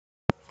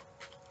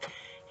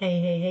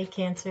Hey,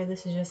 Cancer.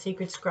 This is your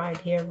secret scribe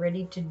here,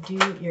 ready to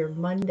do your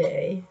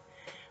Monday,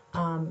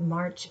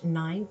 March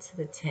 9th to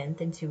the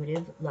 10th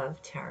Intuitive Love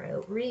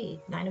Tarot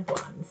read. Nine of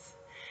Wands.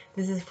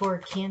 This is for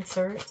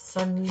Cancer,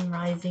 Sun,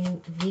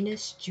 Rising,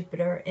 Venus,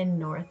 Jupiter, and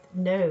North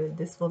Node.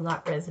 This will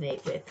not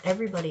resonate with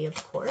everybody, of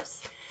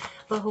course,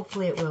 but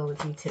hopefully it will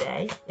with you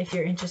today. If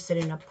you're interested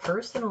in a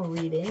personal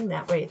reading,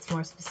 that way it's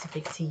more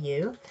specific to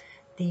you,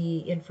 the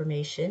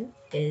information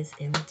is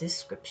in the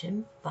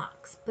description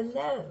box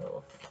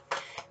below.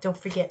 Don't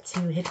forget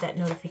to hit that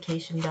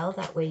notification bell.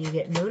 That way you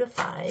get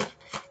notified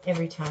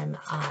every time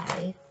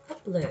I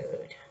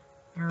upload.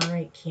 All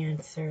right,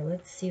 Cancer,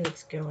 let's see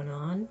what's going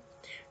on.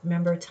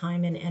 Remember,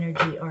 time and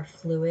energy are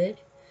fluid,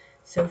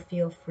 so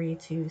feel free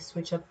to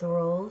switch up the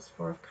roles.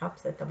 Four of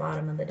Cups at the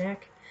bottom of the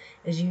deck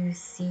as you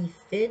see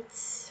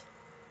fit,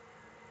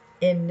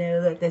 and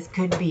know that this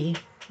could be,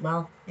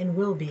 well, and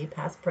will be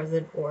past,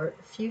 present, or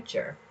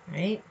future,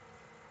 right?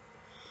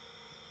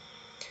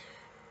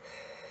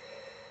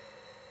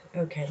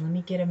 Okay, let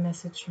me get a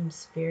message from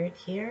Spirit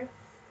here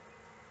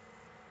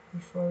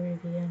before we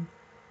begin.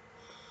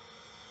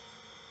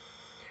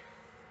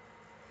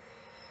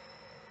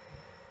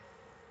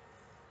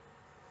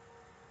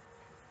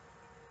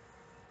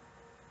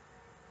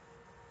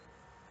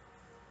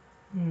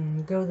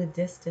 Go the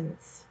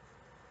distance,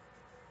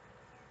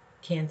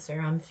 Cancer.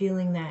 I'm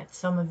feeling that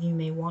some of you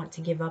may want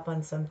to give up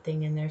on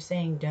something, and they're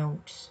saying don't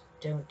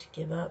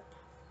give up.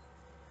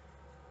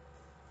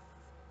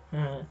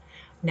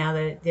 Now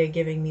that they're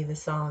giving me the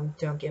song,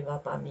 Don't Give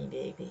Up on Me,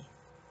 Baby.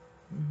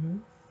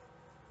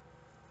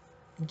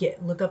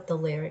 Look up the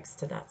lyrics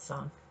to that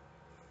song.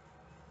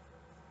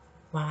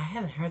 Wow, I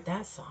haven't heard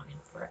that song in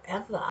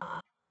forever.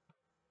 I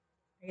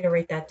gotta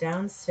write that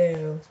down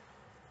so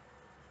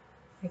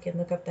I can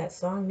look up that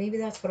song. Maybe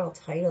that's what I'll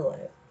title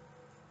it.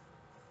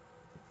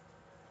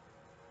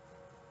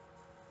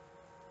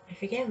 I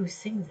forget who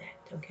sings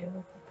it. Don't give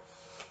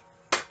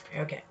up.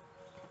 Okay.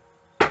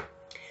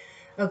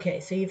 Okay,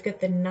 so you've got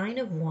the Nine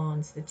of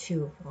Wands, the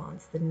Two of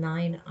Wands, the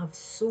Nine of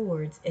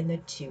Swords, and the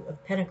Two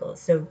of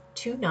Pentacles. So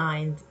 2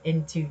 9s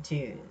and 2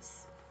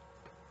 2s.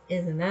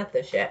 Isn't that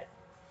the shit?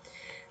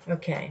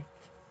 Okay.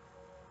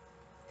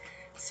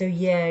 So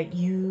yeah,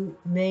 you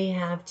may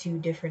have 2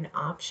 different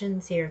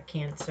options here,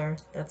 Cancer.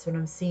 That's what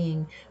I'm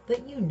seeing.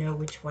 But you know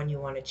which one you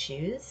want to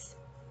choose.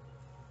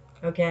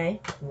 Okay?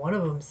 One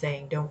of them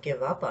saying, don't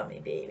give up on me,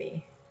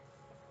 baby.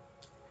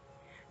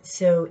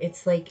 So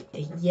it's like,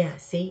 yeah,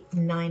 see,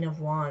 Nine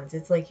of Wands.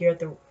 It's like you're at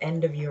the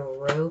end of your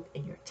rope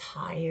and you're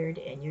tired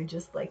and you're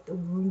just like the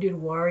wounded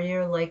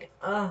warrior, like,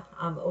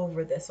 I'm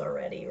over this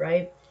already,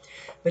 right?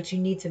 But you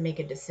need to make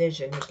a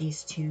decision with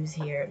these 2s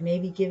here. It may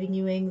be giving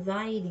you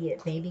anxiety.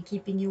 It may be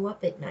keeping you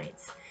up at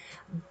nights.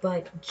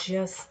 But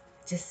just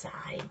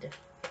decide,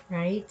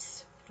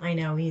 right? I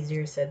know,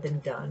 easier said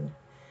than done.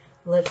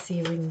 Let's see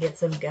if we can get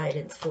some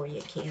guidance for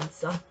you,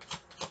 Cancer.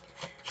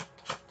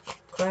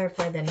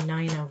 Clarify the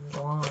Nine of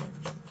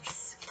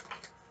Wands.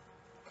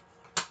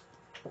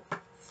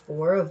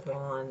 4 of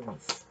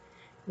Wands.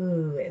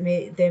 Ooh,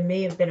 there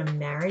may have been a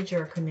marriage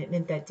or a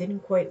commitment that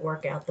didn't quite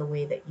work out the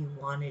way that you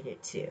wanted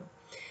it to.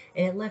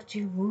 And it left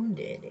you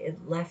wounded.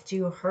 It left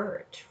you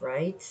hurt,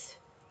 right?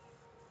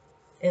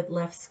 It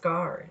left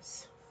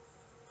scars.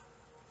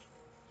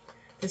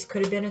 This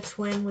could have been a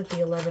twin with the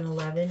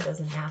 1111.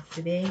 Doesn't have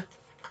to be.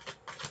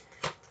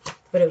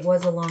 But it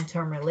was a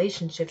long-term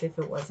relationship if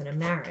it wasn't a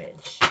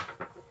marriage.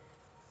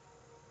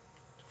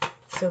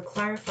 So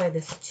clarify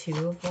this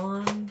 2 of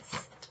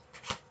Wands.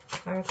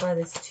 Clarify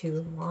this 2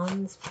 of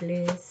Wands,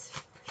 please.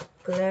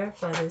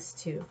 Clarify this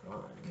 2 of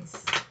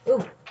Wands.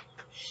 Ooh,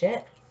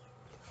 shit.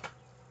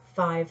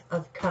 5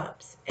 of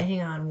Cups.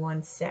 Hang on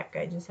one sec.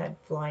 I just had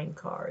flying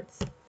cards.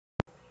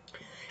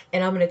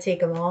 And I'm going to take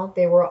them all.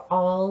 They were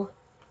all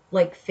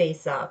like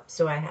face up,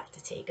 so I have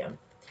to take them.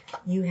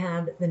 You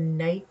have the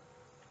Knight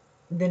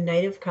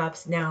of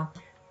Cups. Now,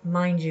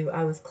 mind you,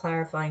 I was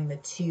clarifying the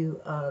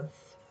 2 of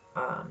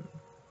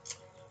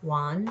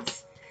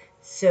Wands.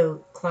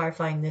 So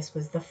clarifying this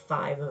was the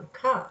 5 of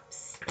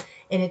Cups.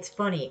 And it's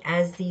funny,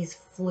 as these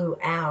flew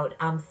out,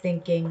 I'm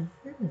thinking,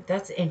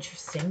 that's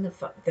interesting, the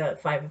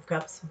 5 of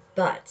Cups,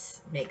 but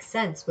makes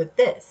sense with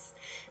this.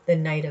 The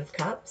Knight of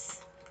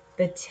Cups,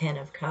 the 10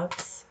 of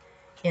Cups,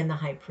 and the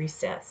High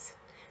Priestess.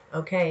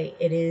 Okay,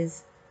 it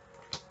is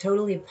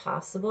totally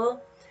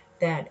possible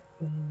that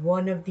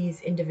one of these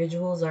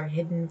individuals are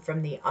hidden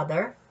from the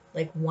other,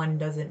 like one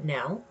doesn't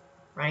know,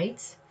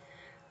 right?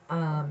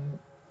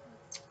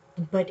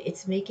 But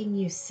it's making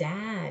you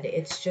sad.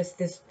 It's just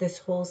this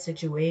whole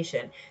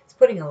situation. It's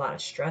putting a lot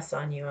of stress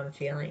on you, I'm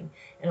feeling,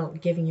 and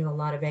giving you a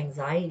lot of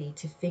anxiety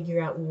to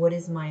figure out what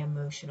is my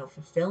emotional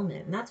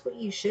fulfillment. And that's what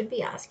you should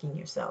be asking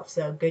yourself.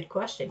 So good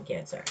question,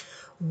 Cancer.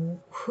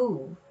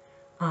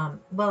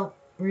 Well,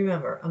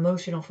 remember,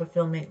 emotional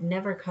fulfillment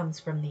never comes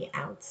from the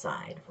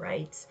outside,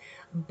 right?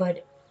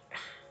 But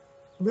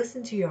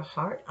listen to your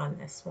heart on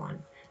this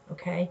one,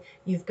 okay?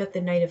 You've got the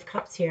Knight of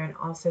Cups here and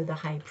also the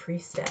High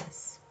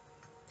Priestess.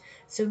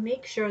 So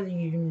make sure that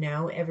you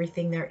know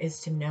everything there is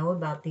to know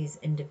about these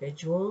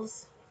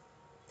individuals.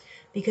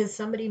 because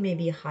somebody may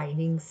be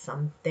hiding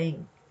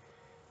something.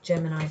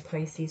 Gemini,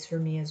 Pisces for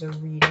me as a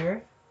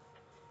reader.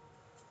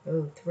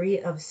 Oh,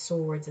 3 of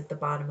Swords at the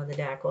bottom of the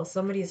deck. Well,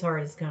 somebody's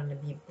heart is going to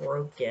be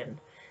broken.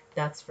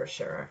 That's for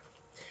sure.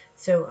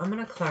 So I'm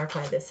going to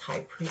clarify this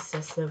High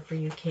Priestess, though, for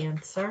you,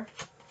 Cancer.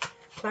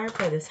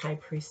 Clarify this High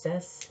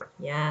Priestess.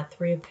 Yeah,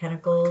 3 of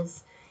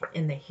Pentacles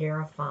in the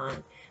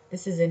Hierophant.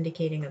 This is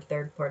indicating a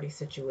third-party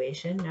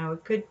situation. Now,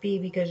 it could be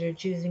because you're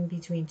choosing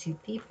between 2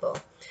 people.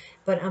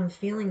 But I'm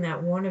feeling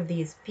that one of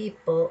these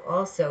people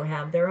also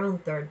have their own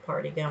third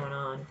party going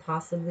on,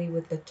 possibly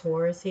with the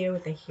Taurus here,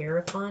 with the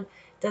Hierophant.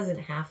 Doesn't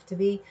have to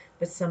be,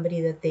 but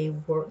somebody that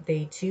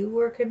they too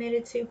were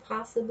committed to,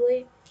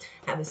 possibly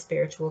have a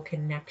spiritual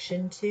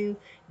connection to.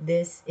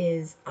 This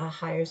is a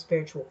higher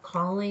spiritual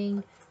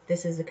calling.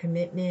 This is a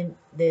commitment.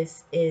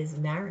 This is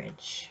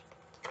marriage,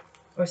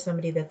 or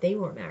somebody that they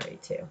were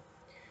married to.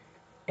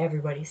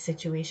 Everybody's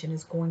situation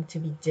is going to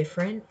be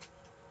different.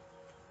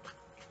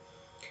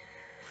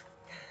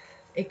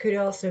 It could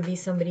also be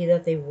somebody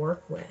that they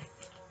work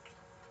with.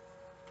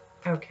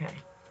 Okay.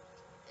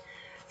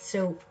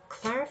 So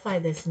clarify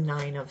this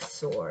 9 of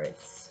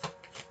Swords.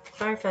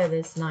 Clarify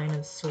this 9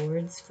 of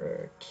Swords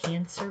for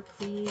Cancer,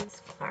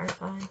 please.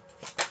 Clarify.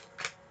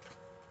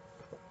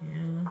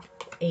 Yeah.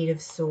 8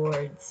 of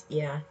Swords.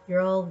 Yeah.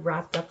 You're all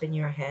wrapped up in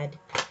your head.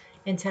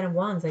 And 10 of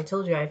Wands. I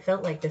told you I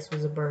felt like this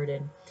was a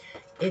burden.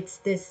 It's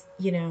this,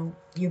 you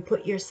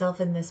put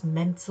yourself in this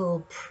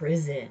mental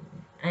prison.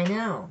 I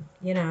know,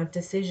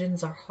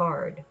 decisions are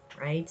hard,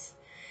 right?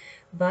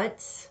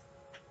 But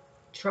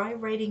try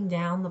writing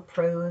down the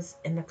pros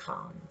and the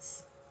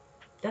cons.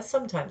 That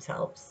sometimes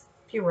helps.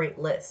 If you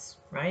write lists,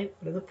 right?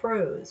 What are the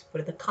pros?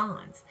 What are the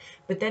cons?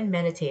 But then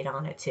meditate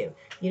on it too.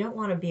 You don't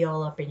want to be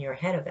all up in your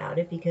head about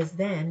it, because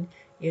then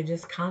you're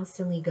just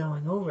constantly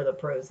going over the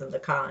pros and the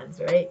cons,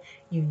 right?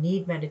 You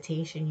need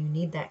meditation. You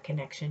need that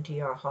connection to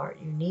your heart.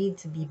 You need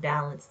to be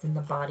balanced in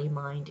the body,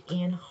 mind,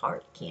 and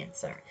heart,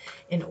 Cancer,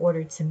 in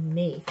order to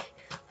make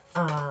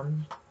a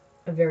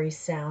very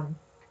sound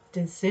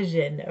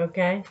decision,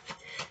 okay?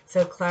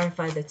 So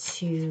clarify the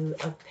 2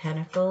 of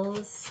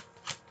Pentacles.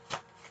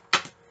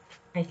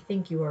 I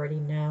think you already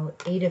know.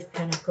 8 of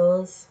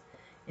Pentacles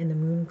in the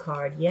Moon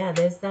card. Yeah,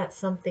 there's that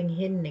something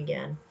hidden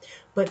again.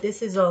 But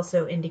this is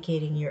also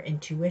indicating your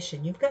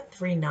intuition. You've got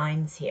 3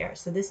 9s here.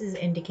 So this is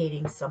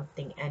indicating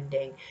something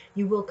ending.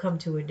 You will come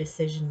to a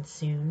decision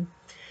soon.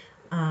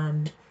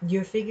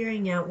 You're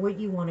figuring out what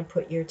you want to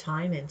put your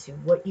time into,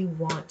 what you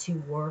want to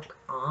work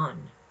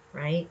on,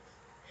 right?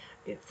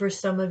 For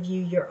some of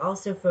you, you're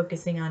also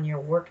focusing on your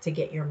work to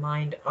get your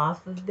mind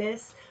off of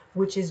this,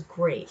 which is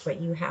great,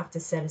 but you have to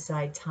set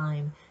aside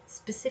time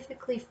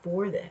specifically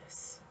for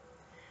this.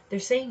 They're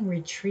saying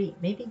retreat.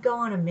 Maybe go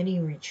on a mini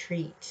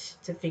retreat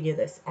to figure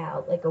this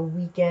out, like a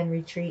weekend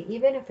retreat,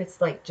 even if it's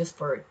like just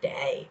for a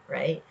day,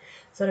 right?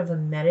 Sort of a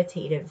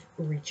meditative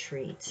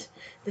retreat.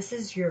 This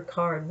is your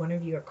card, one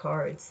of your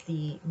cards,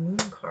 the Moon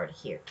card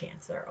here,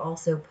 Cancer,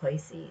 also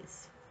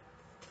Pisces.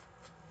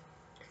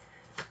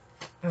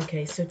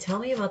 Okay, so tell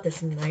me about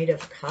this Knight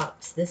of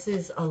Cups. This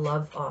is a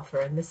love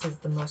offer, and this is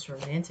the most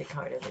romantic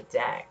card of the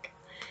deck.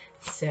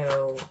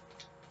 So,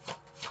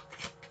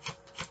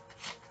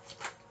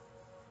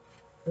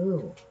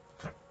 ooh,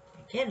 you're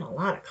getting a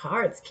lot of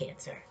cards,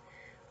 Cancer.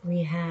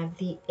 We have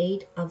the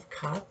 8 of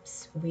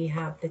Cups. We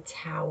have the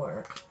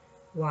Tower.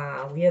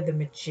 Wow, we have the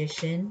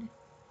Magician,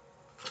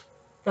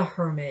 the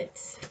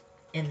Hermit,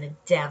 and the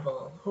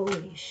Devil.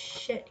 Holy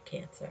shit,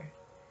 Cancer.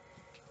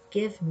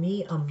 Give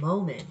me a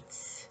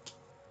moment.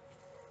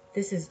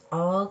 This is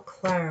all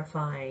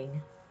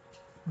clarifying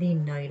the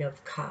Knight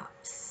of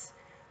Cups.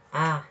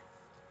 Ah,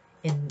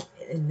 and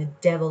the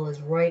Devil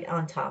is right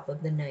on top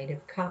of the Knight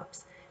of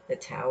Cups. The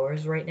Tower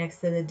is right next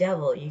to the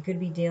Devil. You could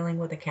be dealing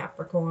with a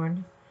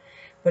Capricorn,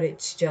 but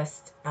it's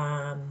just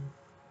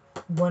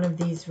one of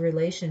these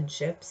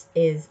relationships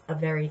is a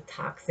very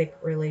toxic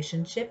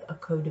relationship, a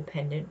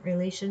codependent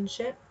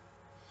relationship.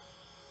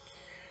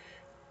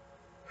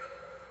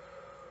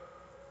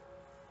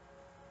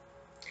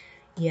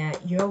 Yeah,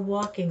 you're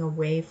walking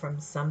away from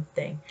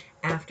something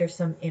after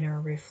some inner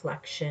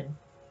reflection.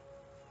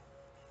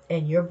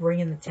 And you're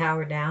bringing the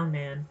Tower down,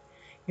 man.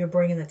 You're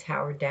bringing the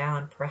Tower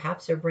down.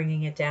 Perhaps you're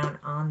bringing it down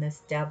on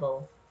this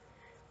Devil.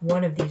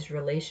 One of these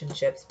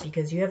relationships,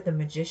 because you have the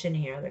Magician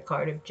here, the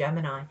card of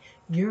Gemini.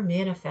 You're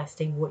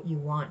manifesting what you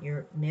want.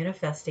 You're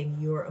manifesting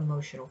your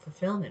emotional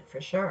fulfillment,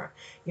 for sure.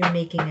 You're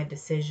making a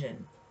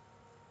decision.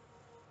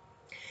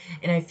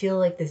 And I feel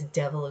like this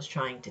Devil is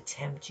trying to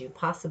tempt you,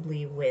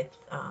 possibly with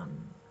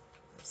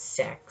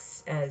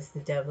sex, as the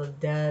Devil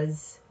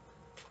does.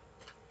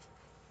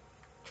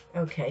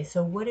 Okay,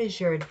 so what is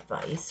your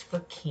advice for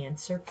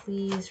Cancer,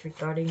 please,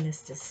 regarding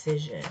this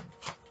decision?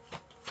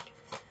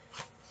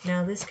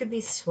 Now, this could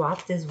be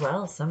swapped as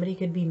well. Somebody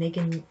could be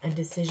making a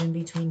decision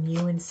between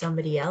you and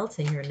somebody else,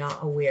 and you're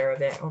not aware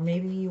of it. Or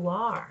maybe you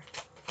are.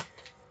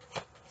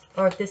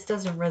 Or if this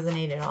doesn't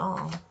resonate at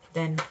all,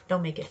 then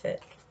don't make it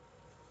fit.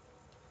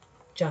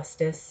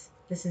 Justice.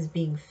 This is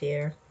being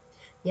fair.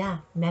 Yeah,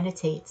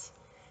 meditate.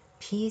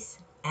 Peace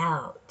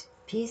out.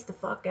 Peace the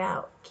fuck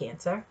out,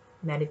 Cancer.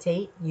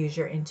 Meditate, use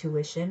your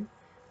intuition.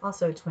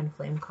 Also a twin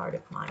flame card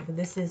of mine, but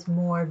this is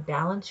more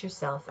balance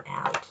yourself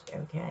out,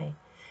 okay?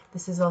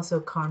 This is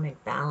also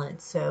karmic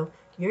balance. So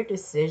your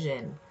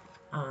decision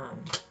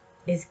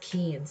is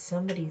key in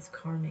somebody's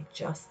karmic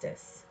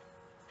justice.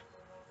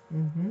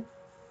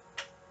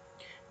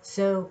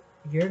 So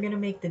you're going to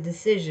make the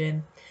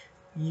decision.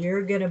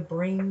 You're going to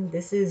bring,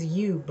 this is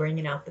you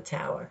bringing out the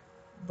tower.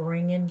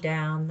 Bringing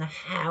down the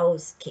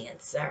house,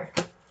 Cancer.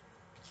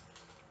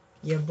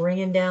 You're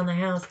bringing down the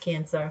house,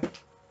 Cancer.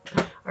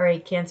 All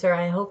right, Cancer,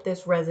 I hope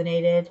this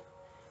resonated.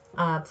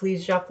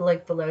 Please drop the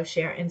like below,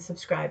 share, and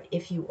subscribe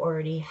if you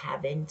already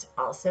haven't.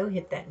 Also,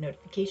 hit that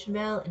notification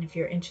bell. And if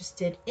you're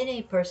interested in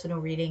a personal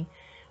reading,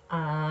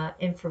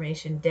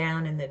 information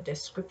down in the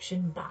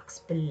description box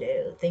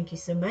below. Thank you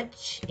so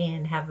much,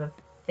 and have a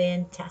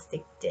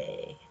fantastic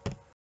day.